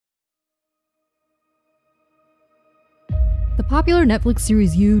The popular Netflix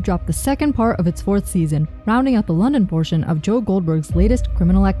series You dropped the second part of its fourth season, rounding out the London portion of Joe Goldberg's latest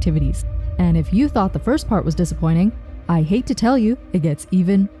criminal activities. And if you thought the first part was disappointing, I hate to tell you, it gets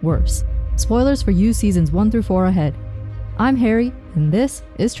even worse. Spoilers for You seasons 1 through 4 ahead. I'm Harry, and this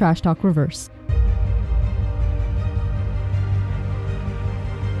is Trash Talk Reverse.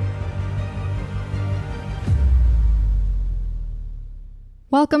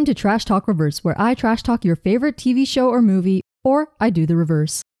 Welcome to Trash Talk Reverse, where I trash talk your favorite TV show or movie, or I do the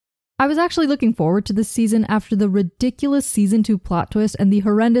reverse. I was actually looking forward to this season after the ridiculous Season 2 plot twist and the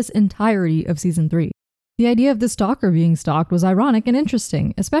horrendous entirety of Season 3. The idea of the stalker being stalked was ironic and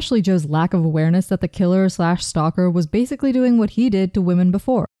interesting, especially Joe's lack of awareness that the killer/stalker was basically doing what he did to women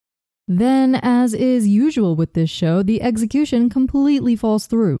before. Then, as is usual with this show, the execution completely falls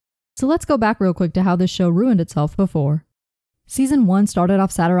through. So let's go back real quick to how this show ruined itself before. Season 1 started off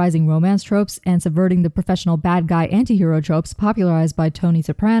satirizing romance tropes and subverting the professional bad guy anti-hero tropes popularized by Tony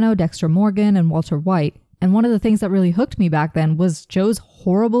Soprano, Dexter Morgan, and Walter White. And one of the things that really hooked me back then was Joe's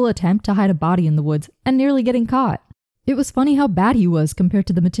horrible attempt to hide a body in the woods and nearly getting caught. It was funny how bad he was compared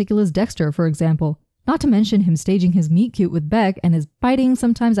to the meticulous Dexter, for example. Not to mention him staging his meet cute with Beck and his biting,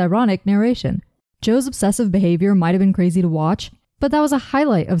 sometimes ironic narration. Joe's obsessive behavior might have been crazy to watch, but that was a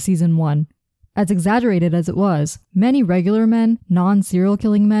highlight of Season 1. As exaggerated as it was, many regular men, non-serial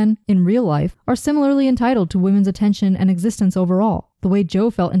killing men, in real life, are similarly entitled to women's attention and existence overall, the way Joe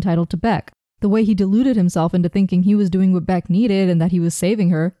felt entitled to Beck, the way he deluded himself into thinking he was doing what Beck needed and that he was saving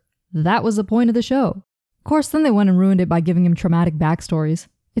her. That was the point of the show. Of course, then they went and ruined it by giving him traumatic backstories.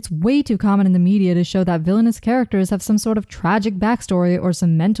 It's way too common in the media to show that villainous characters have some sort of tragic backstory or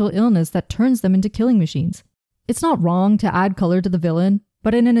some mental illness that turns them into killing machines. It's not wrong to add color to the villain,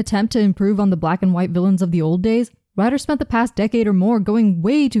 but in an attempt to improve on the black and white villains of the old days, writers spent the past decade or more going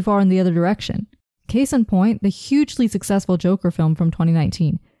way too far in the other direction. Case in point, the hugely successful Joker film from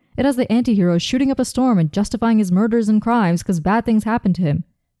 2019. It has the anti-hero shooting up a storm and justifying his murders and crimes because bad things happen to him.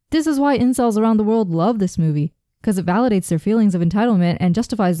 This is why incels around the world love this movie, because it validates their feelings of entitlement and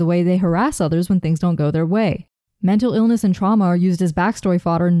justifies the way they harass others when things don't go their way. Mental illness and trauma are used as backstory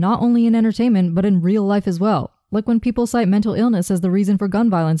fodder not only in entertainment but in real life as well. Like when people cite mental illness as the reason for gun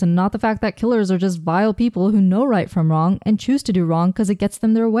violence and not the fact that killers are just vile people who know right from wrong and choose to do wrong because it gets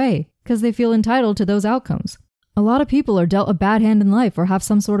them their way, because they feel entitled to those outcomes. A lot of people are dealt a bad hand in life or have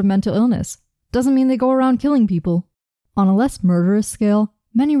some sort of mental illness. Doesn't mean they go around killing people. On a less murderous scale,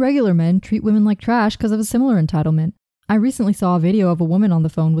 many regular men treat women like trash because of a similar entitlement. I recently saw a video of a woman on the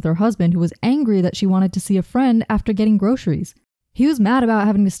phone with her husband who was angry that she wanted to see a friend after getting groceries. He was mad about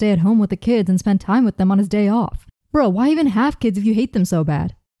having to stay at home with the kids and spend time with them on his day off. Bro, why even have kids if you hate them so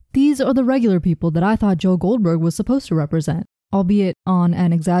bad? These are the regular people that I thought Joe Goldberg was supposed to represent, albeit on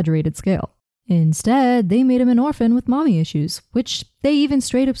an exaggerated scale. Instead, they made him an orphan with mommy issues, which they even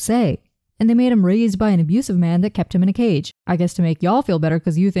straight up say. And they made him raised by an abusive man that kept him in a cage. I guess to make y'all feel better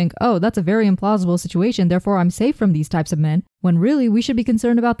because you think, oh, that's a very implausible situation, therefore I'm safe from these types of men. When really, we should be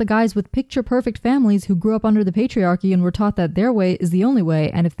concerned about the guys with picture-perfect families who grew up under the patriarchy and were taught that their way is the only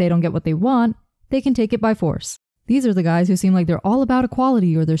way, and if they don't get what they want, they can take it by force. These are the guys who seem like they're all about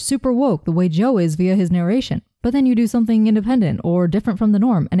equality or they're super woke the way Joe is via his narration. But then you do something independent or different from the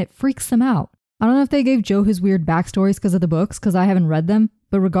norm and it freaks them out. I don't know if they gave Joe his weird backstories because of the books, because I haven't read them,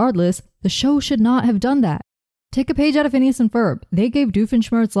 but regardless, the show should not have done that. Take a page out of Phineas and Ferb. They gave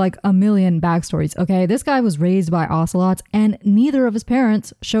Doofenshmirtz like a million backstories, okay? This guy was raised by ocelots and neither of his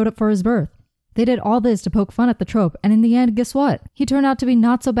parents showed up for his birth. They did all this to poke fun at the trope, and in the end, guess what? He turned out to be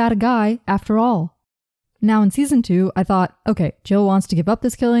not so bad a guy after all. Now in Season 2, I thought, okay, Joe wants to give up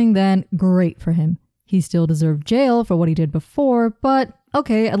this killing, then great for him. He still deserved jail for what he did before, but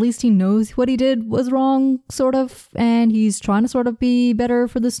okay, at least he knows what he did was wrong, sort of, and he's trying to sort of be better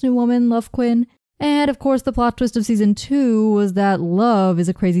for this new woman, Love Quinn. And of course, the plot twist of Season 2 was that Love is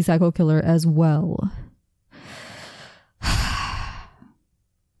a crazy psycho killer as well.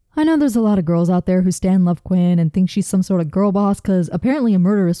 I know there's a lot of girls out there who stan Love Quinn and think she's some sort of girl boss because apparently a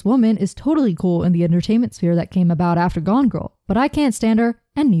murderous woman is totally cool in the entertainment sphere that came about after Gone Girl, but I can't stand her,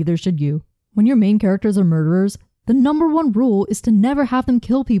 and neither should you. When your main characters are murderers, the number one rule is to never have them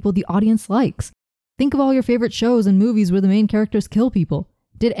kill people the audience likes. Think of all your favorite shows and movies where the main characters kill people.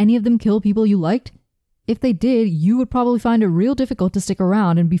 Did any of them kill people you liked? If they did, you would probably find it real difficult to stick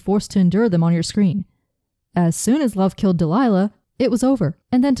around and be forced to endure them on your screen. As soon as Love killed Delilah, it was over.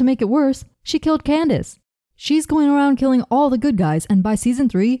 And then to make it worse, she killed Candace. She's going around killing all the good guys, and by Season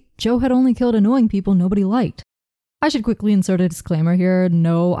 3, Joe had only killed annoying people nobody liked. I should quickly insert a disclaimer here.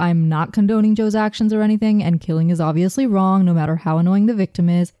 No, I'm not condoning Joe's actions or anything, and killing is obviously wrong no matter how annoying the victim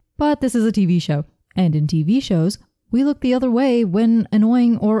is, but this is a TV show. And in TV shows, We look the other way when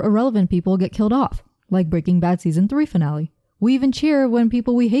annoying or irrelevant people get killed off, like Breaking Bad Season 3 finale. We even cheer when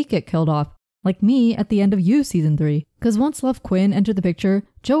people we hate get killed off, like me at the end of You Season 3. Because once Love Quinn entered the picture,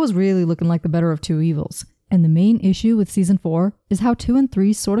 Joe was really looking like the better of two evils. And the main issue with Season 4 is how 2 and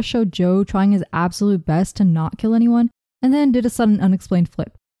 3 sort of showed Joe trying his absolute best to not kill anyone, and then did a sudden unexplained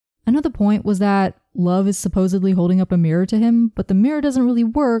flip. Another point was that Love is supposedly holding up a mirror to him, but the mirror doesn't really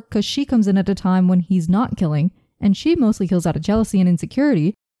work because she comes in at a time when he's not killing, and she mostly kills out of jealousy and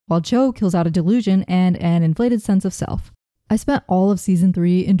insecurity, while Joe kills out of delusion and an inflated sense of self. I spent all of Season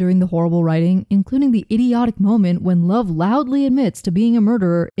 3 enduring the horrible writing, including the idiotic moment when Love loudly admits to being a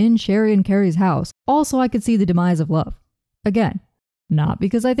murderer in Sherry and Carrie's house, also I could see the demise of Love. Again, not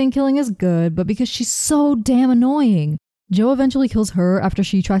because I think killing is good, but because she's so damn annoying. Joe eventually kills her after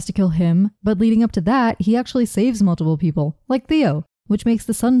she tries to kill him, but leading up to that, he actually saves multiple people, like Theo, which makes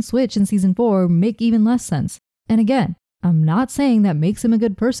the sudden switch in Season 4 make even less sense. And again, I'm not saying that makes him a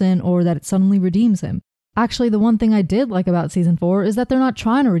good person or that it suddenly redeems him. Actually, the one thing I did like about Season 4 is that they're not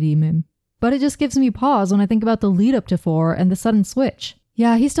trying to redeem him. But it just gives me pause when I think about the lead up to 4 and the sudden switch.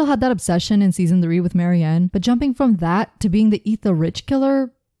 Yeah, he still had that obsession in Season 3 with Marianne, but jumping from that to being the Eat the Rich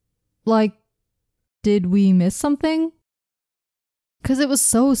killer? Like, did we miss something? Because it was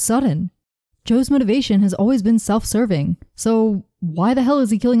so sudden. Joe's motivation has always been self-serving, so why the hell is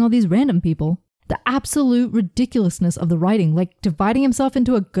he killing all these random people? The absolute ridiculousness of the writing, like dividing himself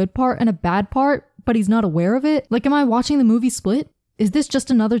into a good part and a bad part, but he's not aware of it? Like, am I watching the movie Split? Is this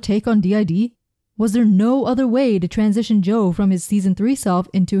just another take on DID? Was there no other way to transition Joe from his Season 3 self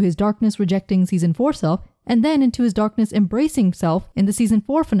into his darkness rejecting Season 4 self, and then into his darkness embracing self in the Season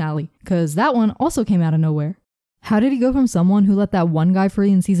 4 finale? Because that one also came out of nowhere. How did he go from someone who let that one guy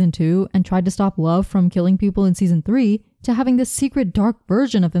free in Season 2 and tried to stop Love from killing people in Season 3 to having this secret dark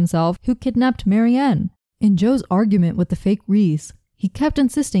version of himself who kidnapped Marianne? In Joe's argument with the fake Reese, he kept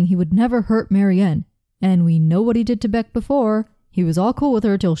insisting he would never hurt Marianne, and we know what he did to Beck before. He was all cool with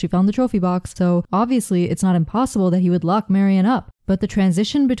her till she found the trophy box, so obviously it's not impossible that he would lock Marianne up. But the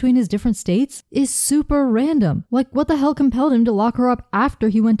transition between his different states is super random. Like, what the hell compelled him to lock her up after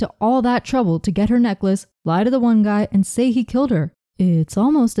he went to all that trouble to get her necklace, lie to the one guy, and say he killed her? It's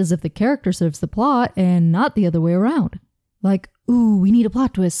almost as if the character serves the plot and not the other way around. Like, ooh, we need a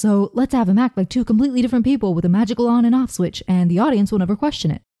plot twist, so let's have him act like two completely different people with a magical on and off switch, and the audience will never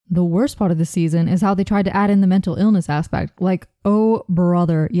question it. The worst part of the season is how they tried to add in the mental illness aspect. Like, oh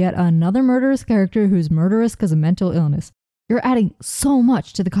brother, yet another murderous character who's murderous because of mental illness. You're adding so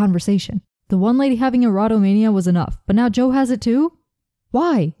much to the conversation. The one lady having erotomania was enough, but now Joe has it too?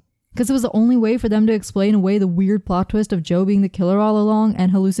 Why? Because it was the only way for them to explain away the weird plot twist of Joe being the killer all along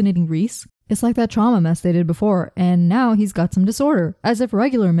and hallucinating Reese? It's like that trauma mess they did before, and now he's got some disorder, as if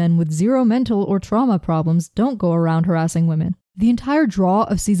regular men with zero mental or trauma problems don't go around harassing women. The entire draw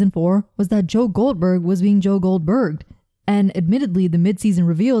of Season 4 was that Joe Goldberg was being Joe Goldberged, and admittedly the mid-season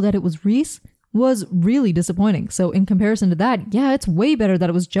reveal that it was Reese was really disappointing, so in comparison to that, yeah, it's way better that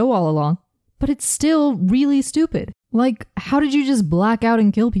it was Joe all along. But it's still really stupid. Like, how did you just black out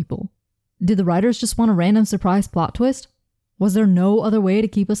and kill people? Did the writers just want a random surprise plot twist? Was there no other way to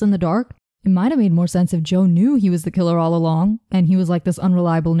keep us in the dark? It might have made more sense if Joe knew he was the killer all along, and he was like this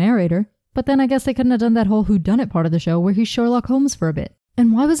unreliable narrator. But then I guess they couldn't have done that whole whodunit part of the show where he's Sherlock Holmes for a bit.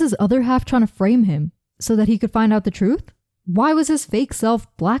 And why was his other half trying to frame him? So that he could find out the truth? Why was his fake self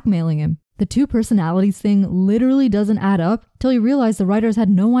blackmailing him? The two personalities thing literally doesn't add up till you realize the writers had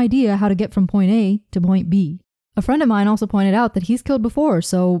no idea how to get from point A to point B. A friend of mine also pointed out that he's killed before,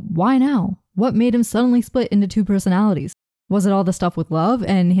 so why now? What made him suddenly split into two personalities? Was it all the stuff with Love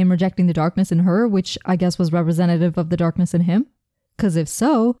and him rejecting the darkness in her, which I guess was representative of the darkness in him? Because if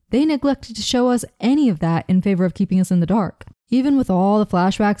so, they neglected to show us any of that in favor of keeping us in the dark. Even with all the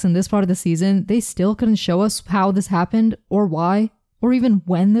flashbacks in this part of the season, they still couldn't show us how this happened, or why, or even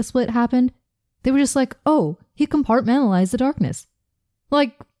when the split happened. They were just like, oh, he compartmentalized the darkness.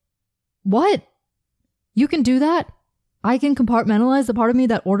 Like, what? You can do that? I can compartmentalize the part of me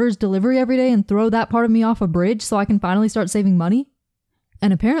that orders delivery every day and throw that part of me off a bridge so I can finally start saving money?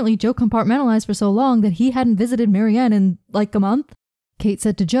 And apparently Joe compartmentalized for so long that he hadn't visited Marianne in like a month. Kate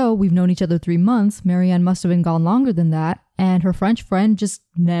said to Joe, we've known each other 3 months, Marianne must have been gone longer than that, and her French friend just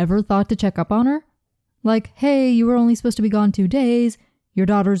never thought to check up on her? Like, hey, you were only supposed to be gone 2 days, your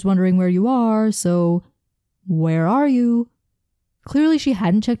daughter's wondering where you are, so where are you? Clearly she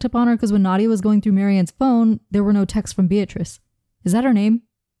hadn't checked up on her because when Nadia was going through Marianne's phone, there were no texts from Beatrice. Is that her name?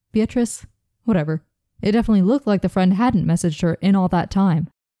 Beatrice? Whatever. It definitely looked like the friend hadn't messaged her in all that time.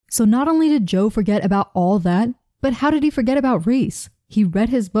 So not only did Joe forget about all that, but how did he forget about Reese? He read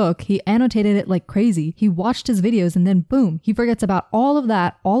his book, he annotated it like crazy, he watched his videos, and then boom, he forgets about all of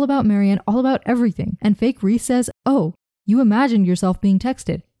that, all about Marianne, all about everything. And fake Reese says, "Oh, you imagined yourself being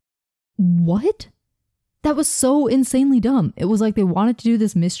texted." What? That was so insanely dumb. It was like they wanted to do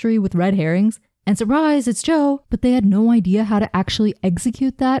this mystery with red herrings, and surprise, it's Joe, but they had no idea how to actually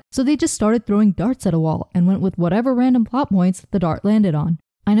execute that, so they just started throwing darts at a wall and went with whatever random plot points the dart landed on.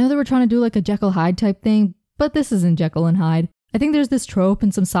 I know they were trying to do like a Jekyll Hyde type thing, but this isn't Jekyll and Hyde. I think there's this trope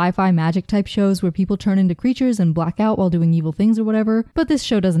in some sci-fi magic type shows where people turn into creatures and black out while doing evil things or whatever, but this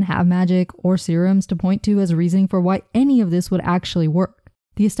show doesn't have magic or serums to point to as a reasoning for why any of this would actually work.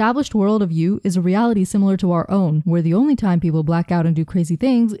 The established world of You is a reality similar to our own, where the only time people black out and do crazy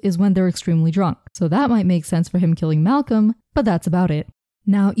things is when they're extremely drunk. So that might make sense for him killing Malcolm, but that's about it.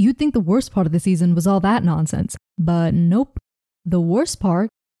 Now, you'd think the worst part of the season was all that nonsense, but nope. The worst part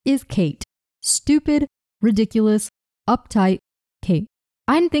is Kate. Stupid, ridiculous, uptight Kate.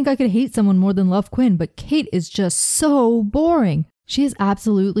 I didn't think I could hate someone more than love Quinn, but Kate is just so boring. She has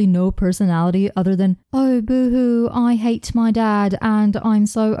absolutely no personality other than, "Oh, boo-hoo, I hate my dad and I'm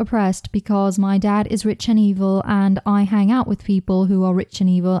so oppressed because my dad is rich and evil and I hang out with people who are rich and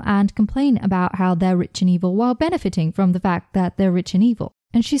evil and complain about how they're rich and evil while benefiting from the fact that they're rich and evil."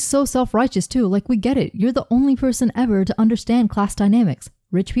 And she's so self-righteous too, like we get it. You're the only person ever to understand class dynamics.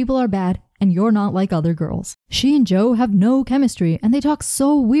 Rich people are bad and you're not like other girls. She and Joe have no chemistry and they talk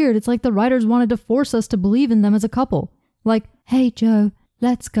so weird. It's like the writers wanted to force us to believe in them as a couple. Like, "Hey Joe,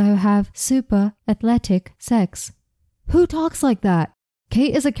 let's go have super athletic sex." Who talks like that?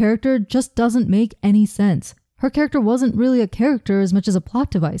 Kate as a character just doesn't make any sense. Her character wasn't really a character as much as a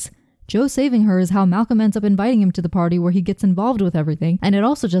plot device. Joe saving her is how Malcolm ends up inviting him to the party where he gets involved with everything, and it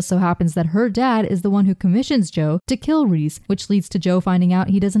also just so happens that her dad is the one who commissions Joe to kill Reese, which leads to Joe finding out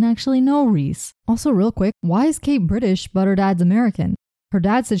he doesn't actually know Reese. Also real quick, why is Kate British but her dad's American? Her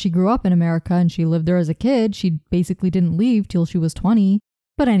dad said she grew up in America and she lived there as a kid. She basically didn't leave till she was 20.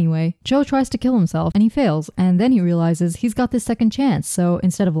 But anyway, Joe tries to kill himself and he fails, and then he realizes he's got this second chance, so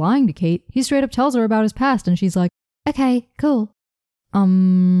instead of lying to Kate, he straight up tells her about his past and she's like, "Okay, cool."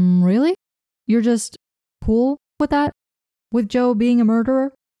 Really? You're just cool with that? With Joe being a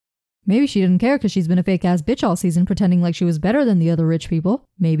murderer? Maybe she didn't care because she's been a fake-ass bitch all season pretending like she was better than the other rich people.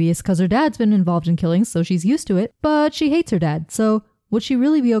 Maybe it's because her dad's been involved in killings, so she's used to it, but she hates her dad, so would she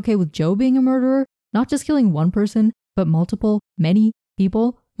really be okay with Joe being a murderer? Not just killing one person, but multiple, many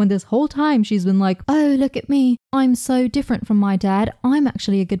people? When this whole time she's been like, "Oh, look at me. I'm so different from my dad. I'm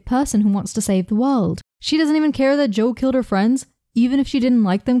actually a good person who wants to save the world." She doesn't even care that Joe killed her friends. Even if she didn't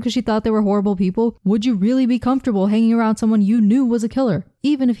like them because she thought they were horrible people, would you really be comfortable hanging around someone you knew was a killer?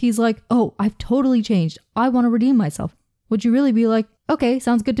 Even if he's like, "Oh, I've totally changed. I want to redeem myself." Would you really be like, "Okay,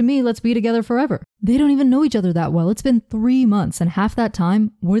 sounds good to me. Let's be together forever"? They don't even know each other that well. It's been 3 months, and half that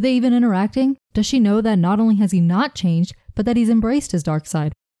time, were they even interacting? Does she know that not only has he not changed, but that he's embraced his dark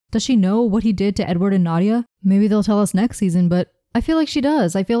side? Does she know what he did to Edward and Nadia? Maybe they'll tell us next season, but I feel like she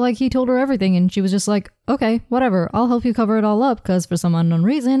does. I feel like he told her everything and she was just like, "Okay, whatever, I'll help you cover it all up because for some unknown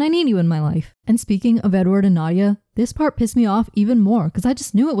reason, I need you in my life." And speaking of Edward and Nadia, this part pissed me off even more because I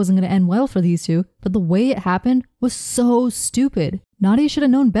just knew it wasn't going to end well for these two, but the way it happened was so stupid. Nadia should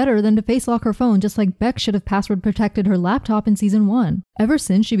have known better than to face lock her phone just like Beck should have password protected her laptop in season 1. Ever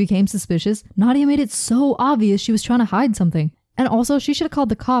since she became suspicious, Nadia made it so obvious she was trying to hide something. And also, she should have called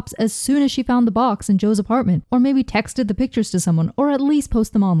the cops as soon as she found the box in Joe's apartment, or maybe texted the pictures to someone, or at least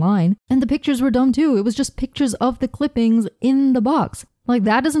post them online. And the pictures were dumb too. It was just pictures of the clippings in the box. Like,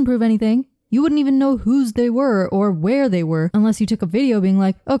 that doesn't prove anything. You wouldn't even know whose they were or where they were unless you took a video being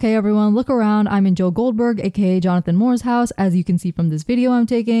like, "Okay, everyone, look around. I'm in Joe Goldberg, aka Jonathan Moore's house, as you can see from this video I'm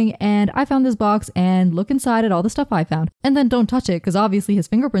taking, and I found this box, and look inside at all the stuff I found." And then don't touch it, because obviously his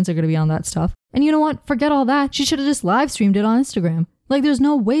fingerprints are going to be on that stuff. And you know what? Forget all that. She should have just live streamed it on Instagram. Like, there's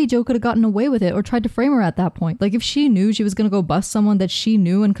no way Joe could have gotten away with it or tried to frame her at that point. Like, if she knew she was going to go bust someone that she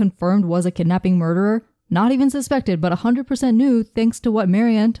knew and confirmed was a kidnapping murderer, not even suspected, but 100% knew thanks to what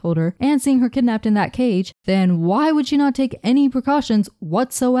Marianne told her and seeing her kidnapped in that cage, then why would she not take any precautions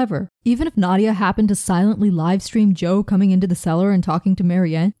whatsoever? Even if Nadia happened to silently live stream Joe coming into the cellar and talking to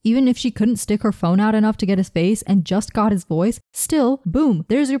Marianne, even if she couldn't stick her phone out enough to get his face and just got his voice, still, boom,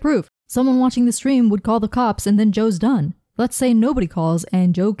 there's your proof. Someone watching the stream would call the cops and then Joe's done. Let's say nobody calls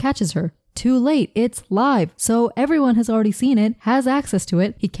and Joe catches her. Too late, it's live, so everyone has already seen it, has access to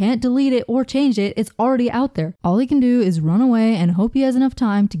it, he can't delete it or change it, it's already out there. All he can do is run away and hope he has enough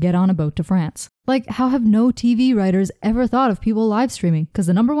time to get on a boat to France. Like, how have no TV writers ever thought of people live streaming? Because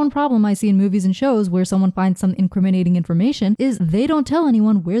the number one problem I see in movies and shows where someone finds some incriminating information is they don't tell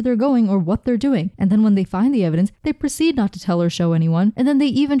anyone where they're going or what they're doing. And then when they find the evidence, they proceed not to tell or show anyone. And then they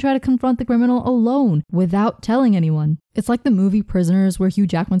even try to confront the criminal alone without telling anyone. It's like the movie Prisoners, where Hugh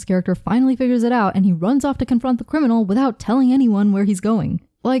Jackman's character finally figures it out and he runs off to confront the criminal without telling anyone where he's going.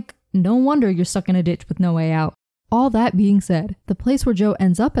 Like, no wonder you're stuck in a ditch with no way out. All that being said, the place where Joe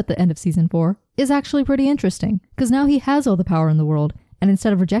ends up at the end of season 4 is actually pretty interesting, because now he has all the power in the world, and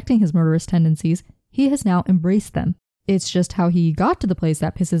instead of rejecting his murderous tendencies, he has now embraced them. It's just how he got to the place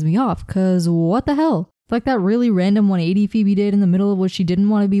that pisses me off, because what the hell? Like that really random 180 Phoebe did in the middle of which she didn't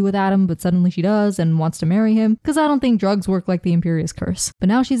want to be with Adam, but suddenly she does and wants to marry him, because I don't think drugs work like the Imperious Curse. But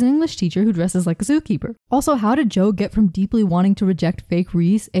now she's an English teacher who dresses like a zookeeper. Also, how did Joe get from deeply wanting to reject fake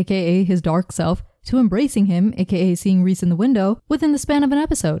Reese, aka his dark self, to embracing him, aka seeing Reese in the window, within the span of an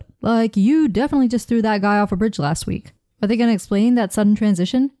episode? Like, you definitely just threw that guy off a bridge last week. Are they going to explain that sudden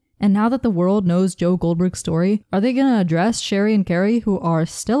transition? And now that the world knows Joe Goldberg's story, are they going to address Sherry and Carrie, who are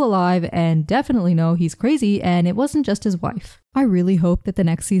still alive and definitely know he's crazy and it wasn't just his wife? I really hope that the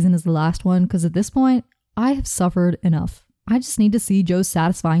next season is the last one, because at this point, I have suffered enough. I just need to see Joe's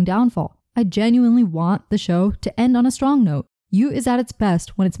satisfying downfall. I genuinely want the show to end on a strong note. You is at its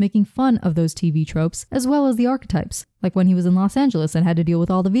best when it's making fun of those TV tropes as well as the archetypes, like when he was in Los Angeles and had to deal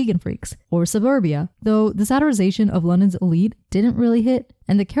with all the vegan freaks, or Suburbia, though the satirization of London's elite didn't really hit,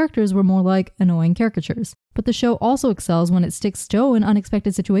 and the characters were more like annoying caricatures. But the show also excels when it sticks Joe in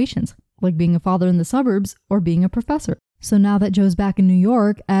unexpected situations, like being a father in the suburbs or being a professor. So now that Joe's back in New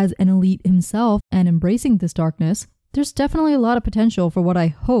York as an elite himself and embracing this darkness, there's definitely a lot of potential for what I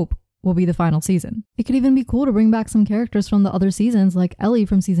hope will be the final season. It could even be cool to bring back some characters from the other seasons, like Ellie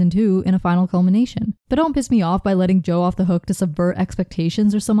from season 2, in a final culmination. But don't piss me off by letting Joe off the hook to subvert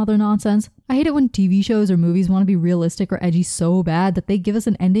expectations or some other nonsense. I hate it when TV shows or movies want to be realistic or edgy so bad that they give us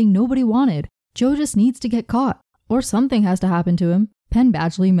an ending nobody wanted. Joe just needs to get caught, or something has to happen to him. Penn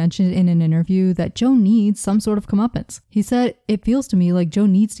Badgley mentioned in an interview that Joe needs some sort of comeuppance. He said, "It feels to me like Joe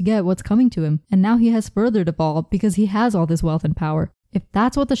needs to get what's coming to him, and now he has further to fall because he has all this wealth and power. If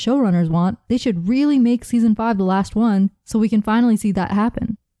that's what the showrunners want, they should really make season 5 the last one so we can finally see that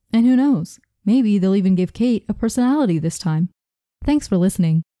happen. And who knows, maybe they'll even give Kate a personality this time." Thanks for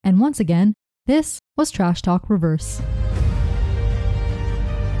listening. And once again, this was Trash Talk Reverse.